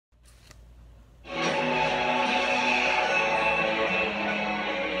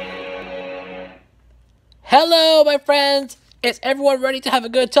Hello, my friends! Is everyone ready to have a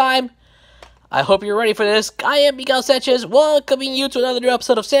good time? I hope you're ready for this. I am Miguel Sanchez, welcoming you to another new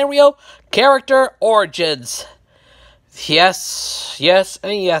episode of Sanrio Character Origins. Yes,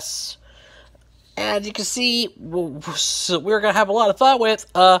 and yes. As you can see, we're going to have a lot of fun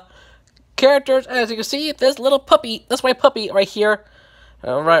with characters. As you can see, this little puppy, that's my puppy right here.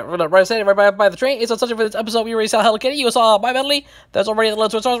 Right by the train. It's on subject for this episode. We already saw Hello Kitty. You saw My Medley. That's already the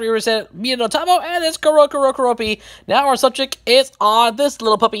little stars. We already said Tamo, and it's Kuropi. Now our subject is on this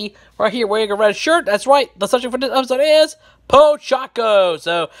little puppy right here wearing a red shirt. That's right. The subject for this episode is Pochacco.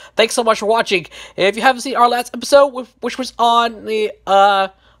 So thanks so much for watching. If you haven't seen our last episode, which was on the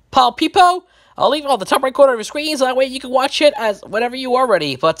Pal Pipo, I'll leave it on the top right corner of your screen, so that way you can watch it as whenever you are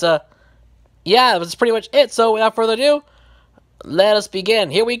ready. But yeah, that's pretty much it. So without further ado, let us begin.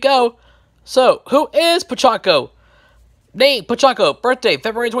 Here we go. So, who is Pochacco? Name, Pochacco. Birthday,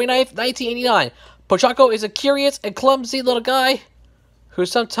 February 29th, 1989. Pochacco is a curious and clumsy little guy who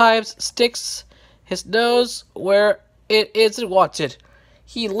sometimes sticks his nose where it isn't wanted.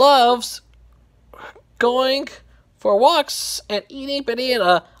 He loves going for walks and eating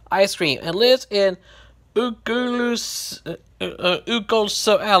banana ice cream and lives in Ugoloso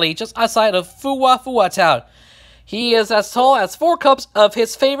Alley, just outside of Fuwa Town. He is as tall as 4 cups of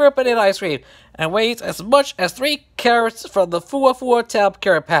his favorite banana ice cream and weighs as much as 3 carrots from the Fuwa Town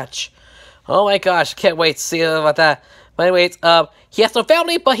carrot patch. Oh my gosh, can't wait to see about that. But anyways, he has no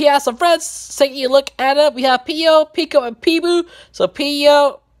family, but he has some friends. Taking a look at it, we have Pio, Pico, and Peeboo. So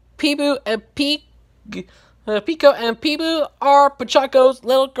Pio, Peeboo, and Pico and Peeboo are Pochacco's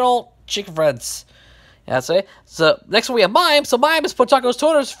little girl chicken friends. Yeah, that's right. So next one we have Mime. So Mime is Pochacco's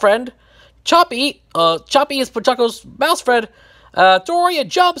tutor's friend. Choppy is Pochacco's mouse friend. Dory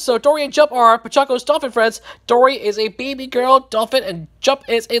and Jump. So Dory and Jump are Pochacco's dolphin friends. Dory is a baby girl dolphin, and Jump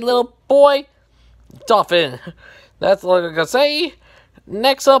is a little boy dolphin. That's all I'm gonna say.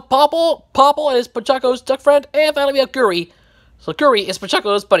 Next up, Popple. Popple is Pochacco's duck friend, and finally we have Guri. So Guri is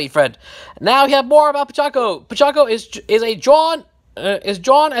Pochacco's bunny friend. Now we have more about Pochacco. Pochacco is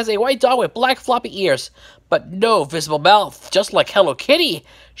drawn as a white dog with black floppy ears, but no visible mouth, just like Hello Kitty.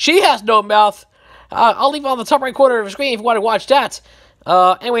 She has no mouth. I'll leave it on the top right corner of the screen if you want to watch that.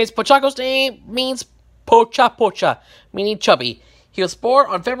 Anyways, Pochacco's name means Pocha, meaning chubby. He was born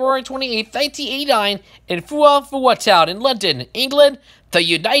on February 28, 1989 in Fuwa Town in London, England, the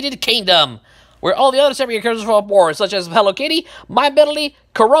United Kingdom, where all the other Sanrio characters were born, such as Hello Kitty, My Medley,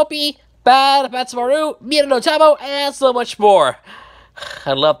 Kuropi, Batsmaru, Tamo, and so much more.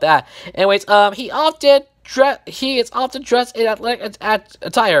 I love that. Anyways, he is often dressed in athletic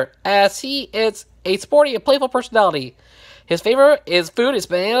attire, as he is a sporty and playful personality. His favorite food is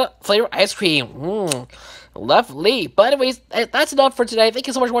banana flavored ice cream. Lovely. But anyways, that's enough for today. Thank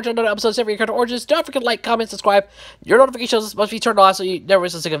you so much for watching another episode of Sanrio Character Origins. Don't forget to like, comment, subscribe. Your notifications must be turned on so you never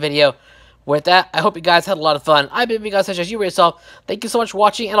miss a single video. With that, I hope you guys had a lot of fun. I've been Miguel Sanchez, you were yourself. Thank you so much for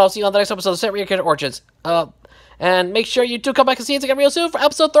watching, and I'll see you on the next episode of Sanrio Character Origins. And make sure you do come back and see us again real soon for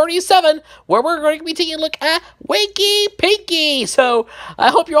episode 37, where we're going to be taking a look at Winky Pinky. So,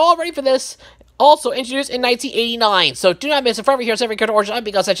 I hope you're all ready for this. Also introduced in 1989. So, do not miss it. Forever here at Sanrio Character Origins. I'm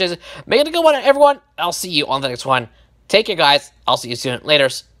Miguel Sanchez. Make it a good one, everyone. I'll see you on the next one. Take care, guys. I'll see you soon.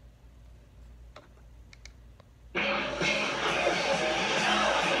 Laters.